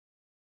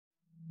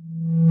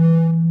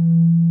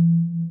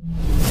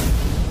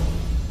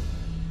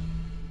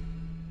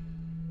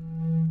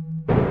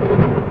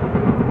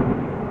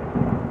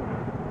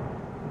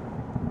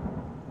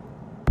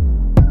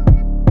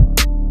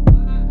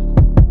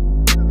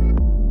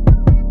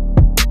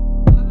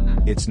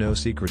It's no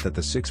secret that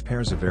the 6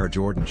 pairs of Air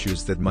Jordan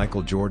shoes that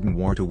Michael Jordan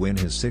wore to win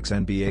his 6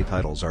 NBA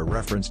titles are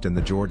referenced in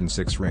the Jordan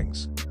 6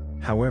 rings.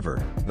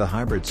 However, the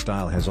hybrid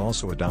style has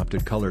also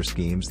adopted color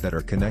schemes that are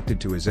connected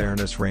to his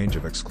Airness range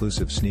of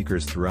exclusive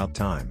sneakers throughout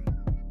time.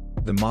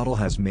 The model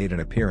has made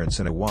an appearance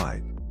in a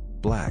white,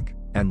 black,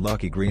 and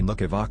lucky green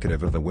look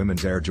evocative of the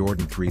women's Air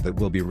Jordan 3 that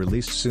will be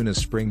released soon as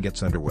spring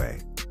gets underway.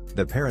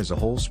 The pair as a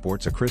whole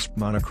sports a crisp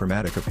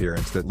monochromatic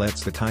appearance that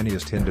lets the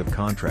tiniest hint of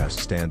contrast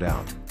stand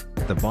out.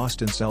 The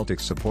Boston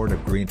Celtics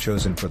supportive green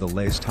chosen for the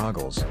lace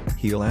toggles,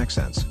 heel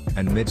accents,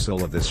 and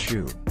midsole of this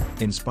shoe,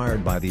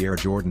 inspired by the Air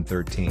Jordan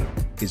 13,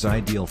 is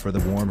ideal for the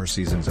warmer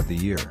seasons of the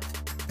year.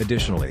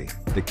 Additionally,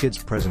 the kid's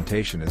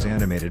presentation is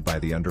animated by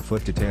the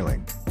underfoot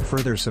detailing,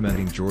 further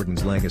cementing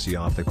Jordan's legacy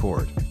off the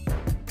court.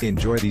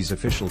 Enjoy these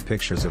official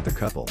pictures of the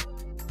couple.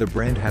 The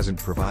brand hasn't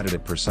provided a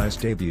precise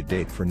debut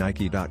date for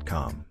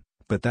Nike.com,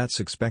 but that's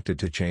expected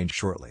to change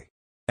shortly.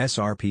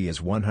 SRP is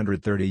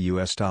 $130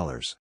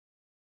 US.